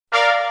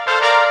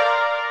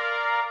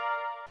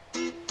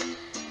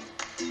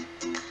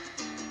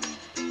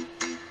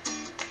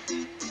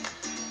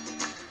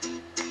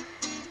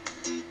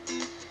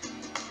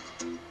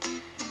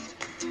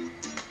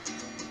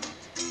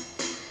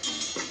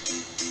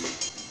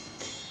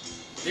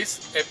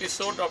This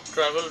episode of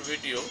travel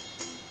video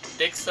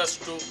takes us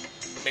to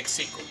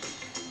Mexico,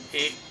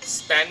 a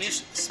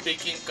Spanish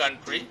speaking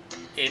country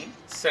in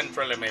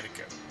Central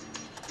America.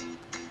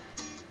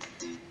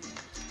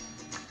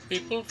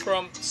 People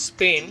from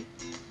Spain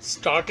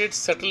started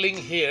settling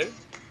here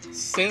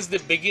since the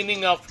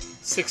beginning of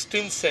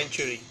 16th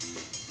century.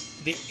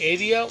 The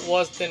area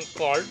was then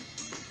called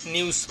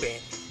New Spain.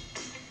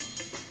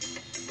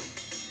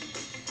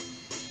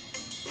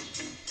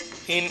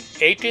 In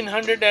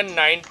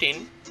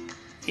 1819,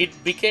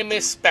 it became a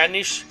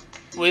Spanish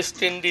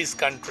West Indies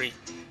country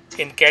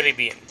in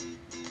Caribbean,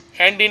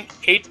 and in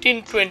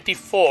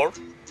 1824,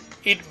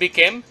 it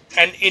became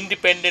an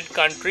independent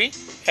country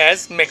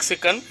as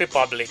Mexican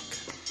Republic.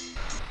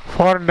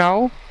 For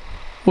now,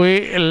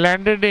 we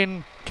landed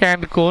in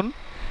Cancun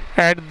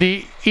at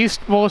the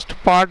eastmost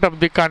part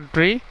of the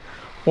country,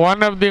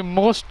 one of the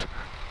most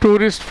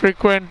tourist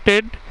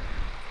frequented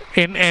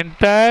in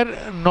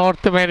entire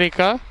North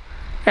America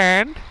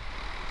and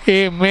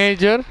a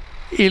major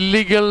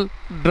illegal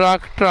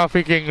drug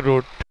trafficking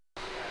route.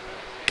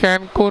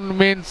 Cancun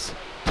means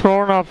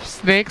throne of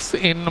snakes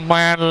in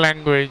Mayan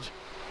language.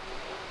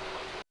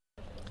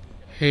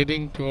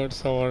 Heading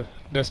towards our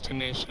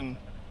destination.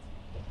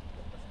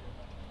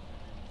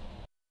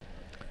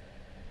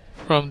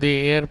 From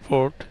the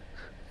airport,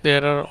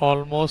 there are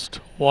almost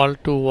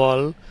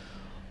wall-to-wall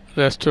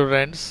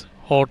restaurants,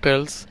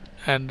 hotels,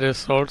 and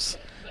resorts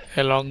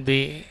along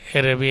the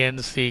Arabian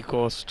Sea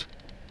coast.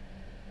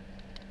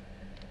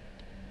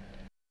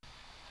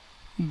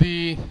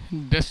 The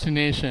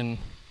destination.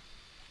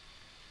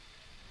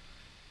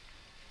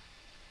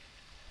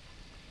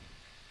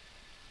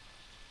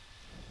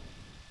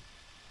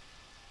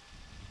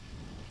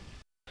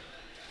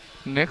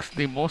 Next,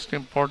 the most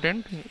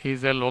important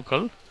is a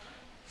local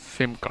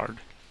SIM card.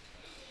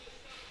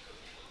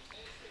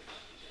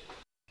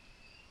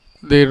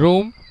 The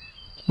room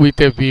with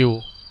a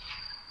view.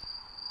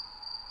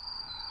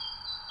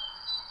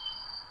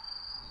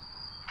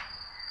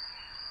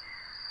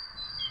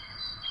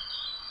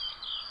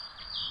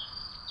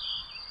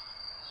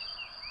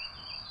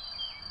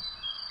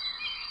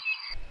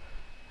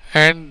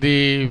 And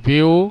the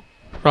view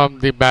from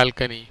the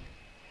balcony.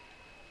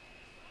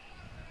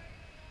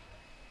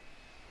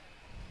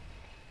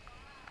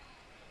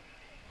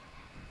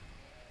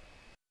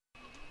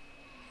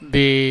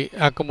 The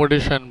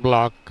accommodation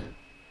block.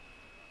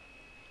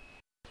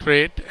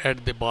 Straight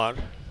at the bar.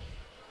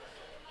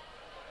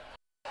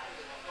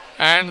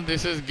 And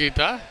this is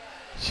Geeta.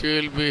 She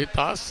will be with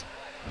us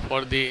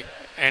for the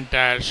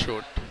entire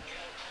shoot.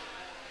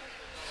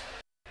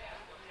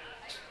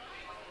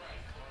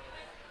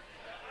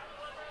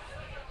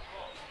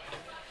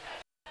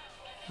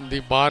 The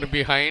bar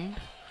behind,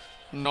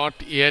 not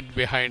yet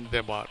behind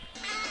the bar.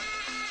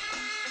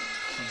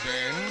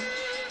 Then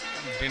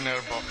dinner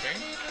buffet.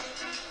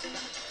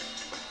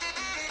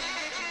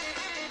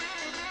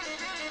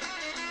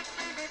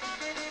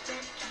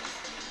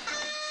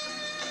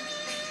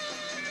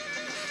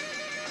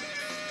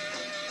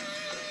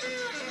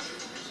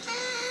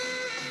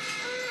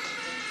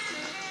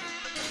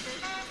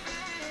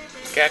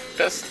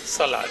 Cactus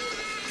salad,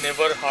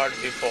 never heard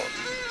before.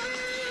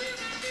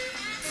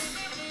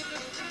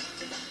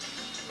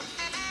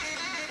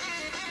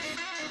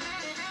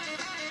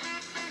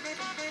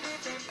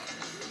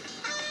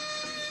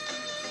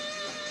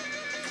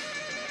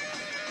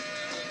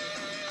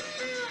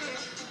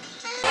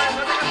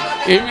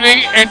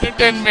 Evening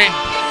entertainment.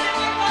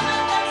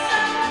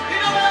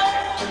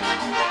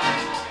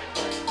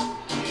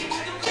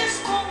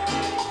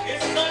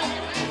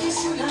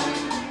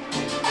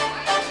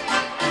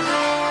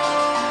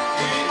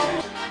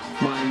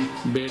 My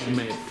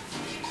bedmate.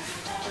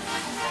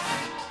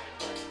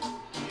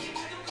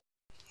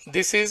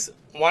 This is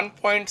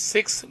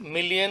 1.6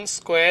 million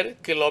square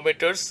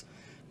kilometers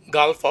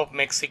Gulf of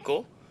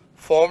Mexico,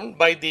 formed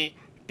by the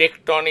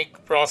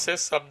tectonic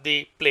process of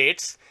the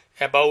plates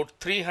about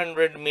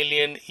 300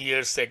 million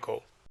years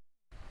ago.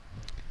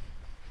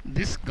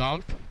 This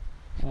gulf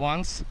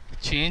once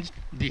changed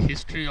the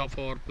history of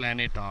our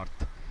planet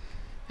Earth.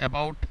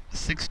 About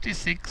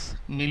 66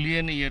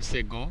 million years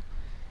ago,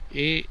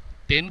 a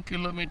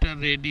 10-kilometer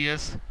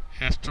radius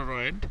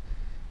asteroid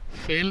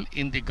fell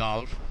in the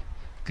gulf,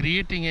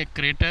 creating a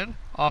crater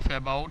of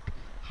about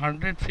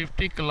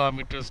 150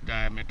 kilometers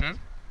diameter.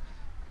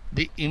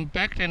 The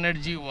impact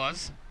energy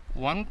was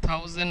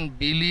 1000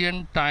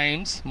 billion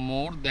times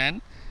more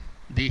than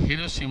the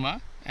Hiroshima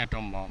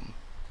atom bomb.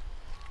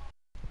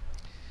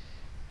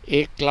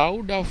 A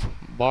cloud of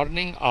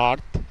burning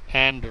earth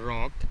and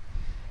rock,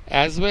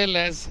 as well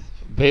as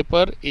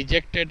vapor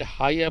ejected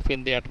high up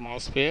in the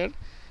atmosphere,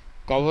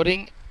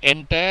 covering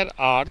entire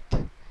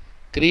earth,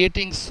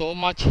 creating so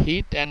much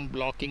heat and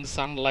blocking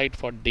sunlight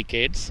for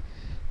decades,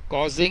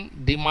 causing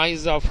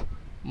demise of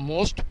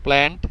most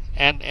plant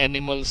and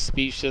animal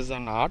species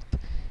on earth,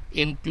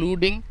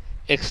 including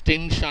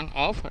extinction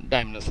of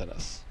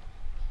Dinosaurs.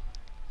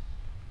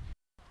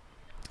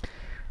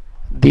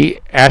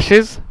 The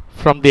ashes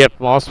from the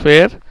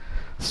atmosphere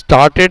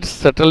started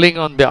settling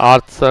on the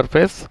Earth's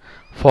surface,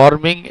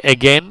 forming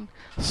again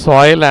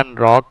soil and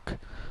rock,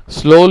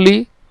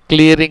 slowly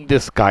clearing the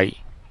sky.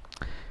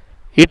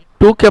 It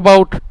took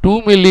about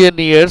 2 million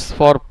years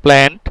for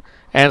plant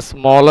and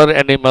smaller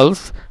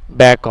animals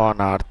back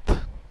on Earth.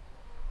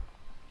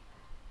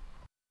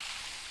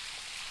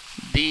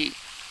 The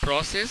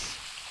process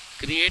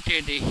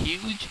created a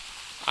huge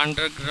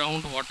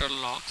underground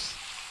waterlogs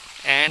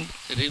and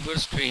river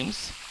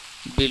streams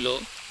below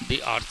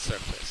the Earth's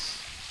surface.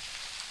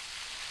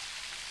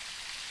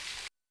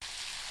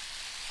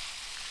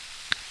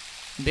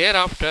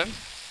 Thereafter,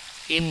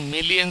 in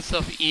millions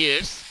of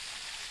years,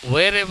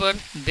 wherever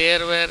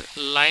there were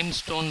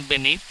limestone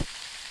beneath,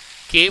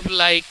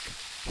 cave-like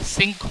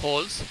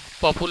sinkholes,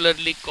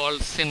 popularly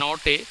called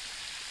cenote,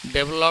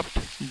 developed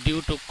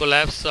due to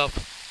collapse of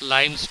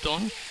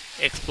limestone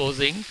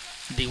exposing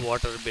the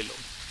water below.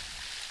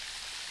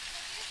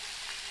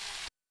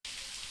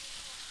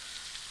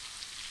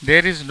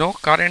 There is no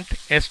current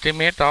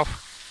estimate of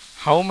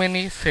how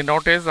many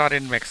cenotes are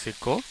in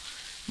Mexico,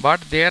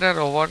 but there are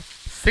over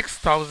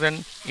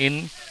 6,000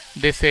 in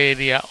this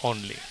area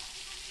only.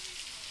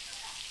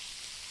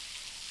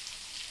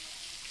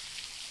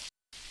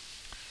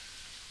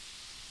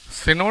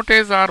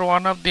 Cenotes are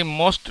one of the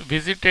most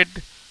visited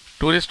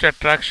tourist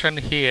attraction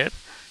here,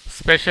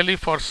 especially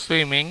for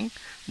swimming,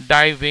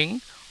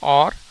 diving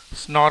or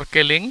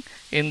snorkeling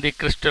in the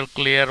crystal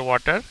clear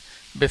water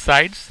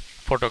besides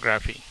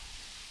photography.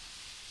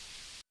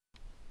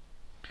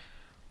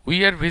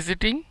 We are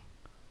visiting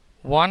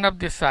one of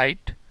the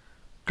site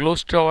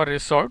close to our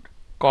resort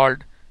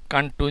called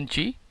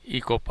Kantunchi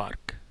Eco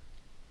Park.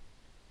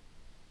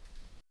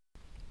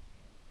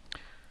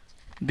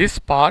 This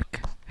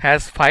park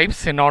has 5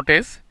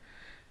 cenotes.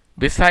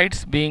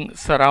 Besides being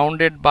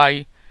surrounded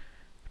by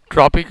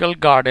tropical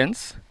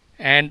gardens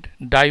and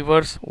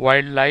diverse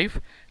wildlife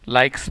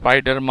like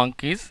spider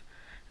monkeys,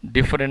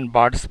 different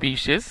bird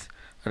species,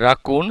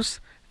 raccoons,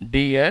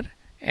 deer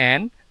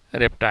and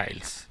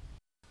reptiles.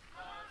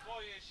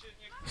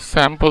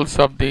 Samples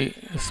of the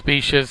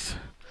species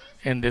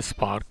in this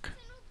park.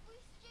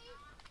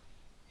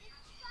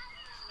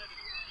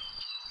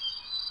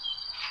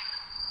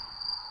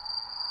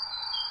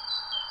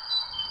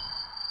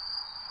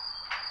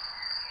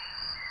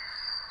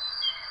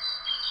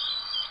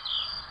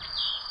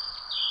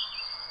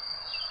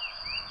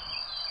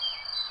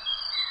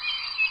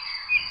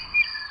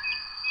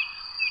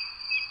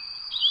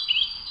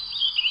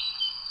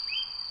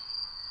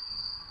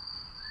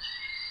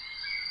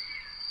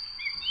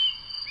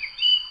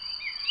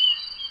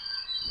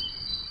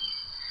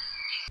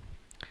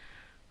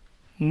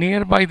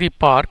 Nearby the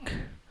park,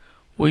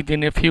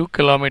 within a few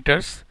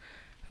kilometers,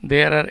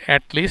 there are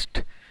at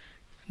least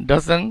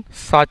dozen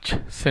such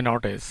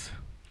cenotes.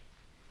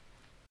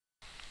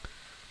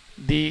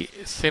 The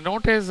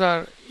cenotes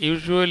are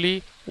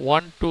usually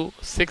 1 to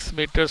 6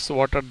 meters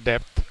water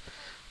depth,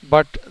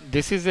 but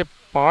this is a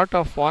part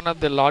of one of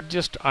the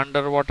largest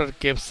underwater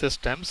cave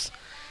systems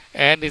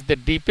and is the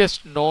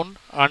deepest known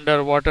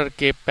underwater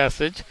cave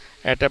passage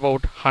at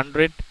about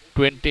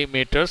 120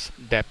 meters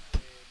depth.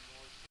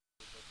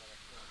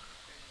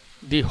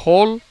 The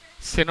whole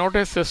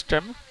cenote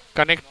system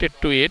connected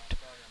to it,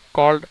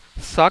 called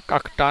Sac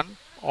Aktan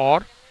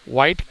or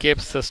White Cave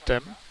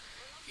System,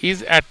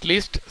 is at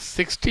least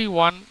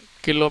 61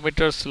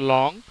 kilometers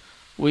long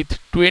with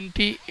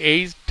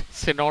 28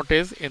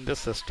 cenotes in the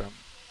system.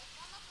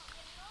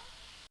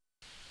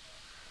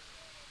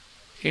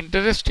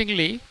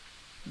 Interestingly,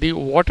 the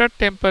water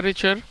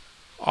temperature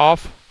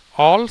of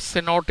all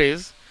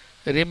cenotes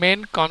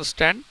remain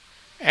constant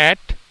at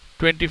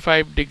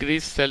 25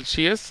 degrees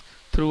Celsius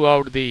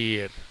throughout the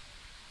year.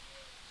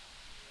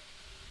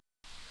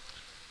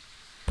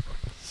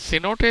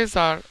 Cenotes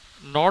are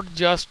not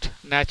just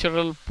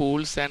natural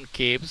pools and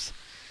caves,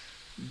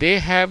 they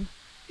have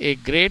a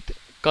great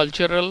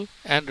cultural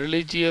and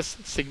religious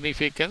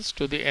significance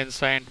to the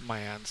ancient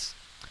Mayans,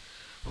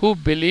 who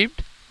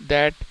believed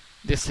that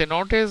the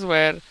cenotes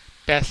were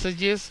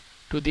passages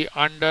to the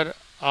under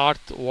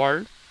earth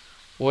world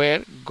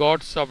where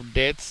gods of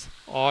deaths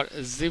or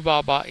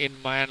Zibaba in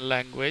Mayan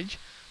language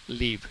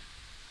live.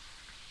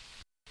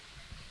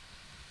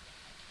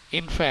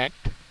 In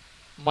fact,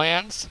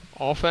 Mayans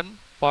often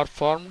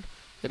performed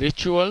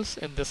rituals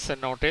in the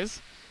cenotes,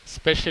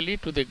 especially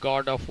to the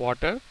god of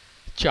water,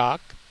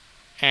 Chak,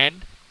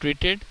 and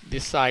treated the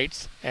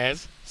sites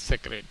as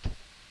sacred.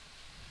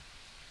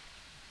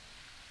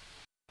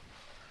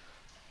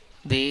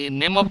 The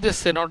name of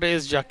this cenote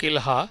is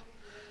Jakilha,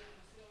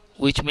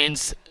 which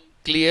means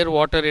clear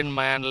water in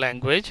Mayan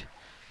language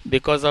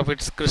because of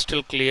its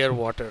crystal clear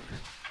water.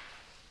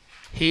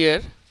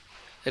 Here,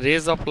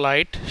 rays of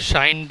light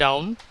shine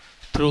down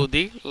through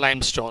the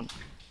limestone.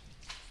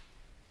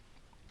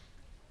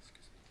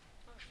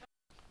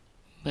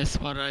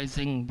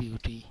 Mesmerizing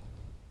beauty.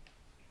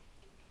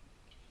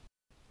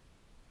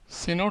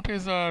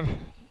 Cenotes are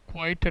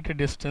quite at a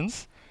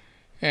distance,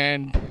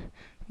 and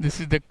this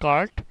is the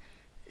cart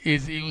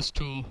is used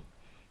to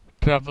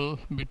travel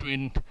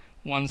between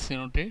one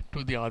cenote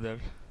to the other.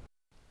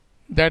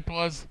 That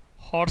was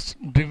horse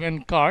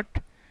driven cart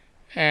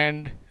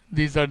and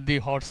these are the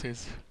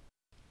horses.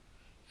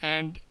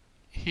 And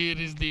here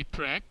is the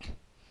track,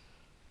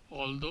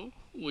 although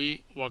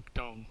we walk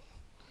down.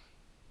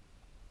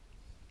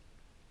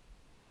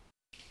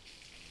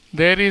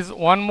 There is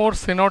one more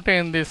cenote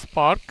in this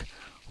park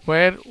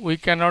where we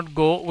cannot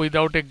go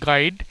without a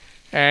guide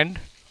and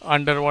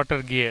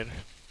underwater gear.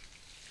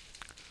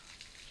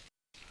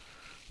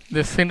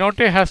 The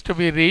cenote has to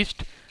be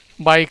reached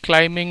by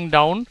climbing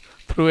down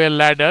through a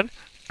ladder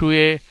to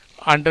a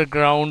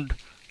underground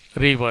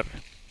river.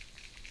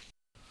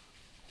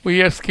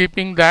 We are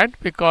skipping that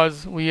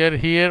because we are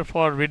here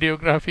for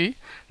videography,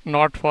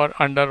 not for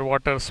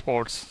underwater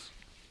sports.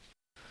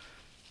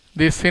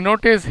 The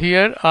cenotes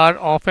here are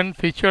often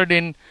featured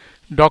in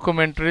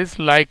documentaries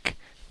like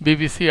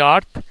BBC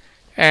Earth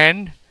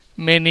and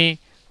many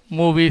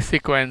movie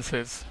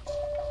sequences.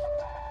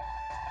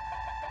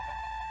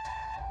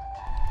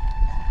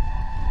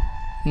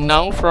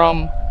 Now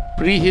from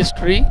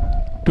prehistory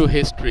to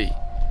history.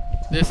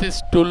 This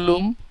is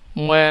Tullum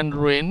Mayan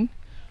ruin,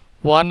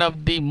 one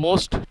of the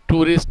most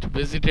tourist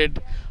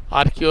visited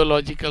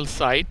archaeological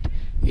site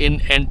in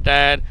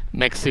entire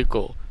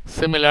Mexico,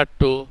 similar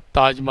to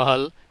Taj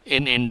Mahal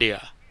in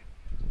India.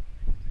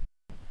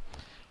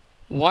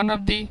 One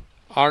of the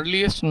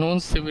earliest known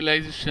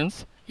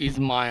civilizations is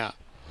Maya,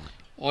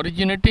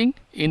 originating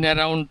in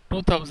around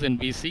 2000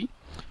 BC,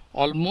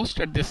 almost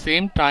at the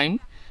same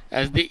time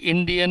as the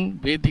Indian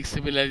Vedic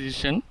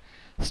civilization,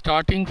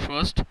 starting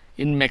first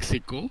in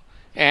Mexico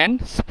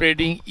and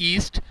spreading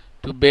east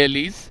to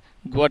Belize,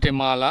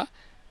 Guatemala,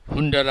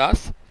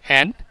 Honduras,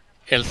 and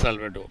El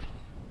Salvador.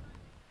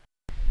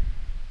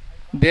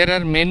 There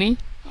are many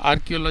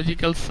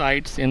archaeological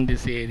sites in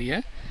this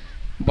area,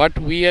 but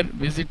we are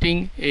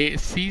visiting a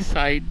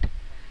seaside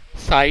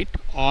site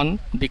on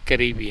the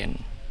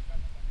Caribbean.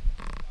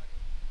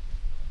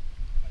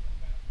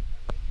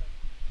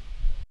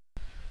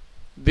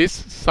 This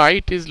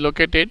site is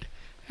located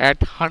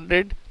at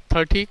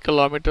 130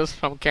 kilometers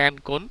from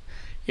Cancun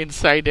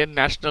inside a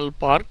national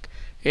park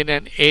in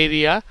an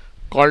area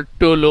called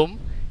Tulum,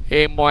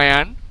 a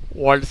Mayan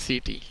walled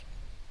city.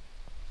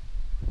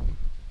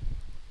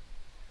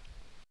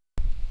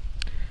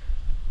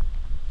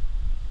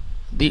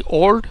 The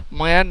old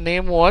Mayan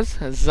name was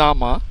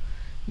Zama,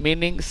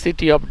 meaning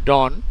city of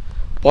dawn,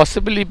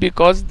 possibly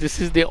because this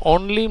is the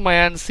only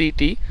Mayan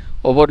city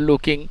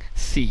overlooking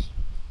sea.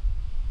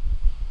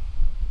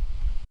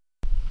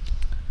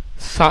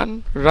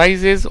 Sun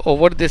rises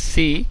over the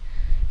sea,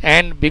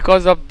 and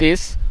because of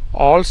this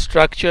all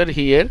structure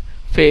here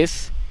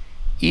face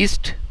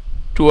east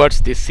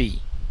towards the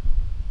sea.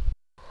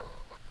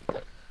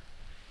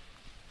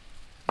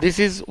 This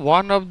is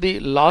one of the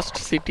last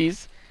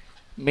cities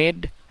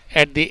made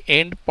at the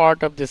end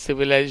part of the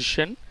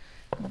civilization,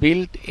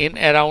 built in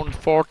around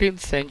 14th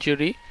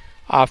century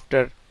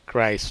after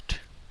Christ.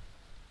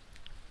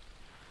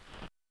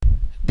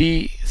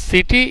 The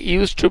city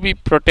used to be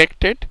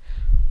protected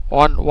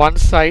on one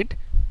side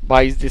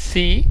by the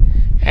sea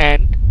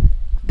and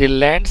the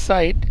land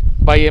side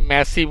by a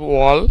massive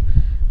wall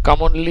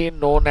commonly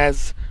known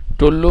as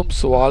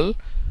Tullum's Wall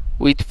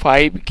with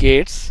 5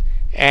 gates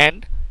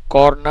and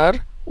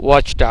corner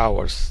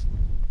watchtowers.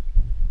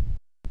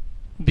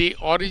 The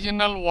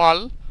original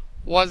wall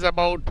was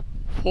about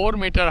 4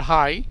 meters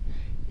high,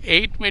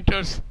 8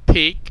 meters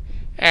thick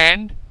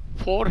and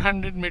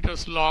 400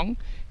 meters long,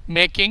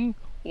 making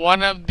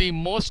one of the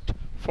most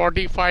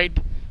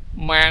fortified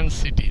Mayan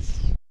cities.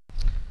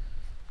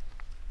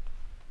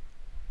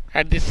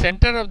 At the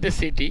center of the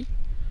city,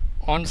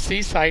 on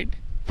seaside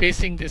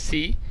facing the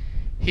sea,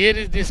 here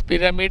is this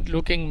pyramid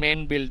looking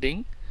main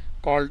building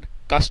called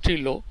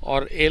Castillo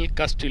or El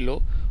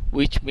Castillo,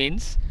 which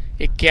means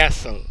a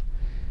castle.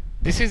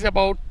 This is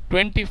about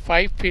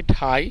 25 feet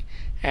high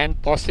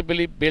and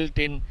possibly built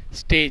in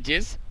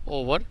stages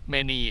over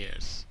many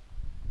years.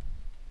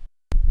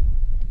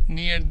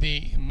 Near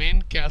the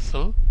main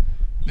castle,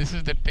 this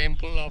is the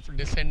temple of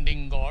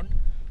descending god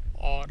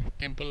or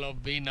temple of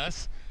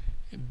Venus.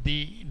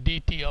 The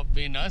deity of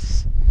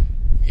Venus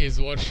is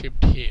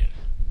worshipped here.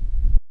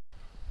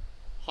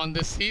 On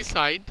the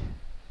seaside,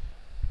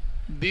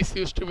 this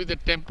used to be the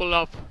temple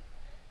of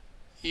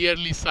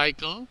yearly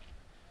cycle,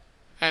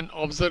 an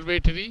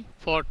observatory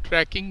for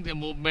tracking the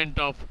movement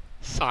of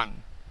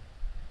sun.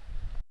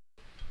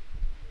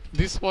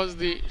 This was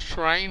the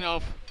shrine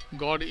of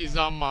god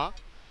Izama.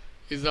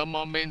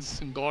 Izama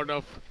means god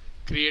of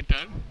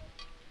creator,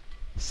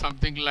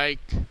 something like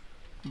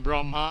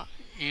Brahma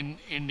in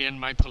Indian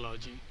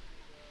mythology.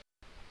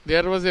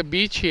 There was a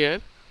beach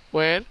here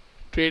where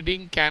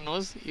trading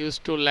canoes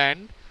used to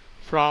land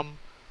from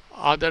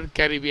other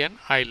Caribbean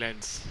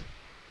islands.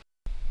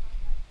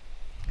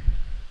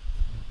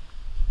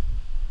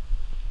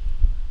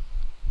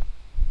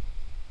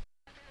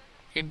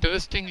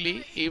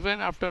 Interestingly, even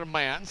after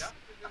Mayans,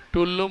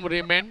 Tullum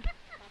remained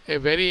a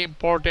very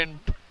important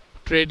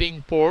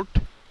trading port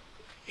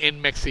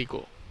in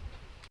Mexico.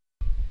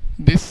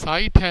 This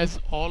site has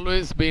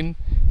always been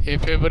a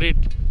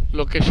favorite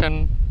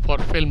location for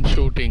film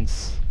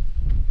shootings.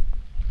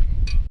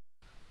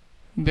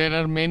 There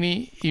are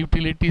many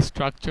utility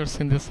structures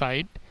in the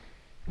site.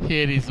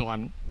 Here is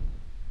one.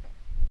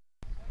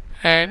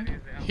 And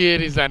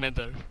here is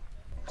another.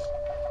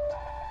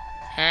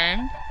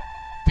 And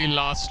the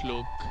last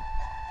look.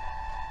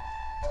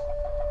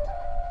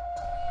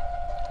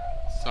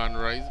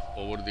 Sunrise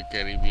over the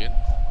Caribbean.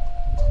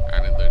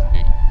 Another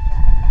day.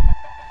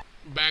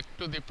 Back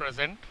to the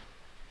present.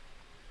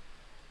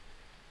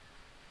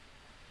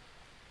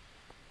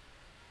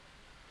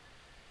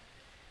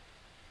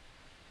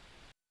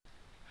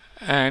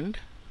 And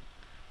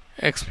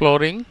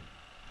exploring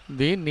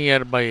the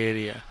nearby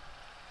area.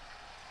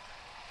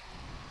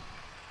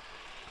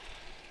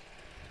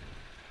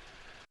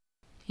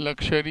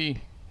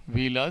 Luxury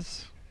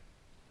villas,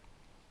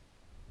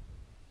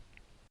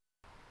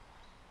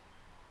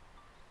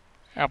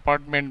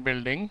 apartment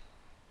building,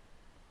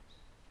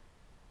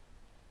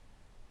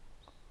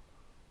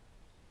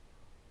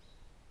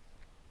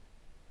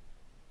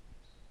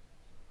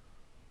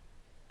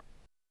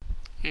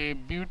 a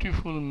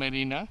beautiful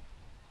marina,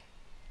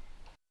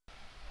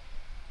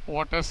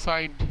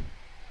 waterside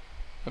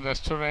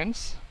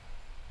restaurants,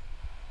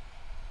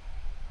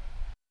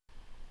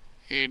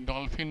 a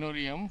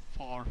dolphinarium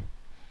for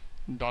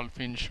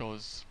dolphin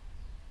shows,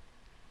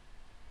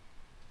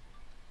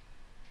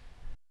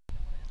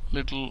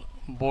 little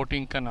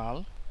boating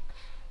canal,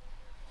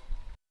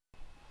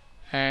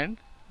 and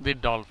the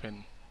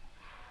dolphin.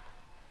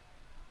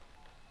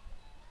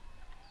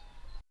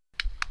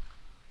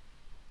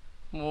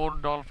 More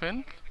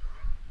dolphin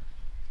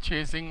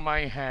chasing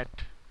my hat.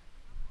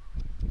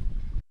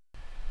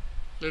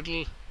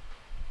 Little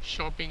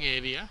shopping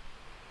area.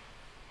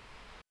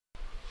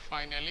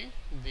 Finally,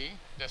 the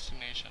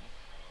destination.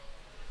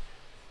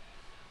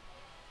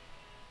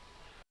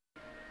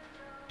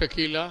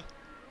 Tequila,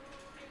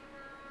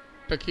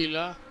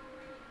 tequila,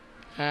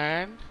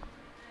 and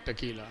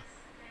tequila.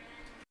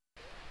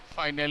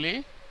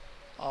 Finally,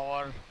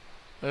 our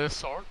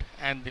resort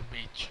and the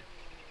beach.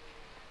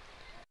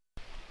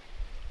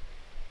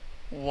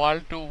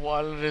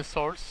 Wall-to-wall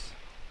resorts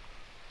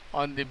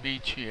on the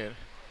beach here.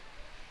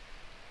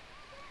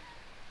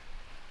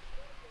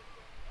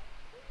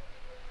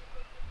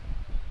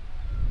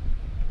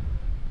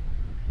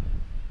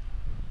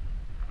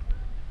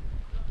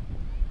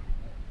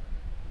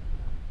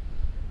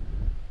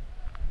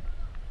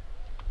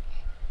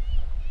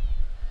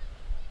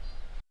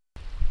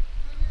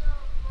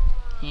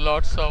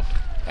 Lots of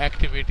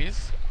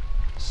activities,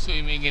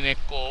 swimming in a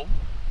cove,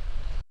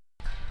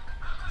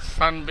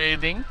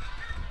 sunbathing,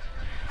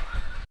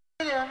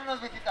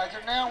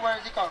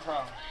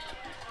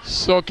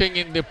 soaking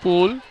in the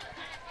pool,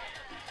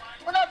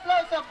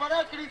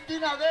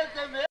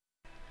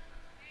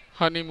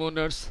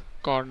 honeymooners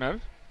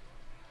corner,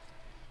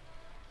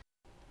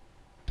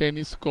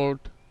 tennis court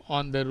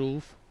on the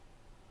roof,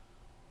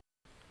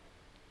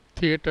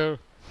 theater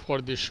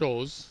for the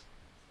shows,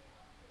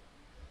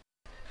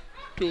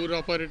 tour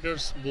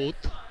operators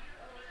booth,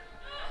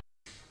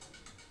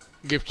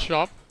 gift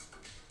shop,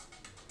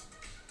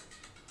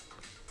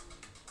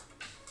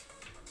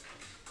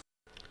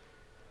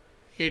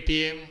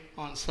 ATM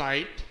on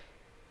site.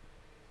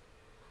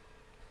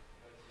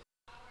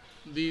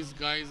 These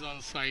guys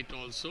on site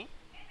also.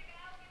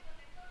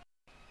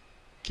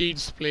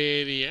 Kids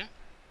play area.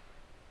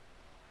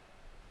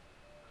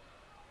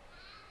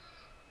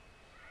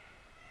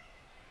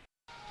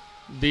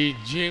 The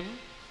gym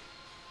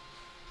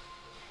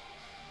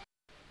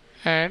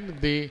and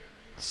the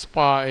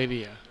spa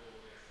area.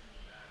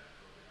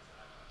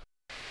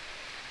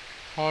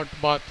 Hot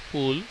bath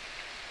pool.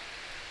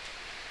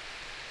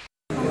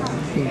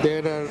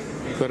 There are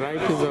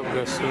varieties of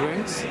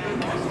restaurants,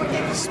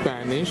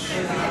 Spanish,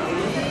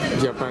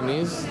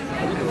 Japanese,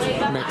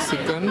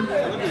 Mexican,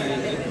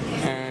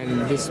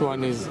 and this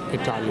one is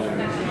Italian.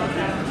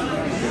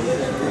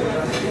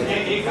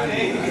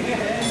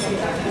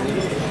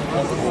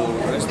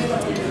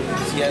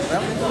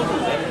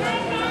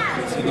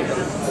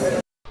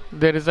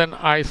 There is an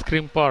ice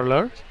cream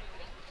parlor,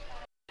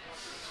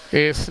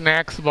 a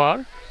snacks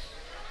bar,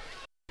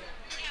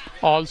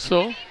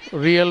 also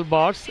real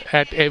bars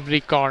at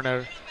every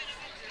corner.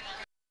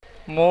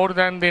 More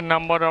than the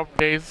number of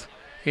days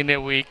in a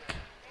week.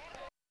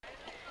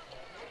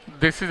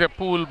 This is a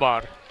pool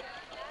bar.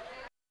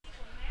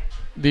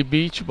 The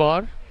beach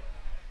bar.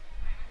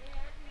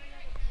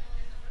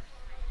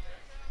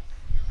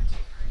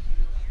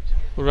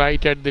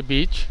 Right at the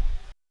beach.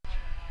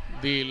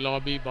 The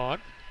lobby bar.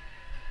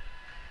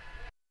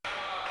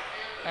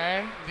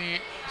 And the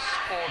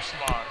sports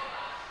bar.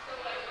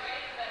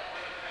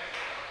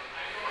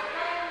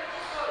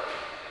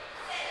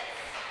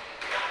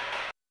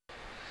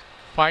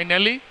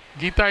 Finally,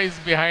 Geeta is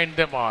behind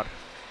the bar.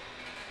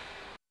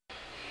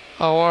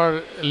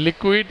 Our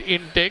liquid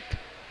intake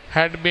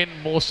had been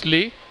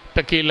mostly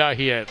tequila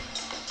here.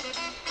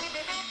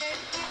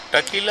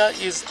 Tequila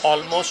is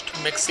almost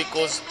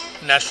Mexico's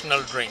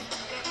national drink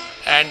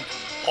and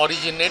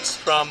originates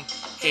from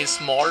a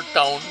small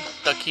town,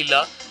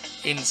 Tequila,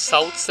 in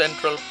south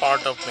central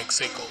part of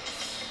Mexico.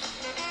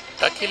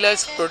 Tequila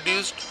is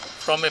produced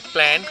from a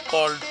plant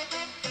called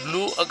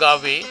blue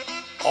agave,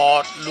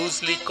 or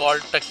loosely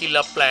called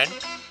tequila plant,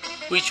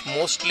 which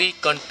mostly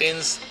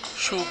contains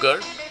sugar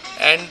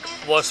and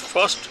was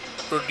first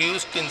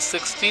produced in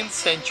 16th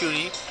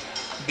century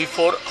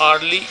before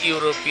early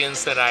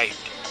Europeans arrived.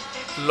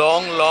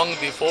 Long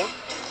before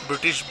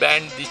British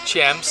band The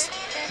Champs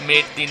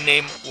made the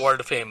name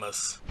world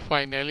famous.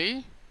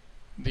 Finally,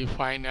 the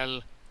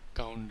final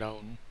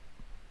countdown.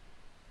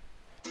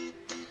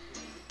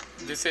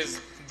 This is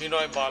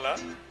Binoy Bala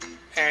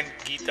and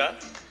Geeta,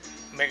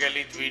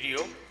 Megalith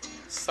Video,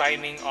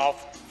 signing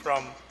off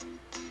from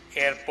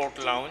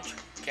Airport Lounge,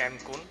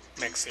 Cancun,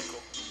 Mexico.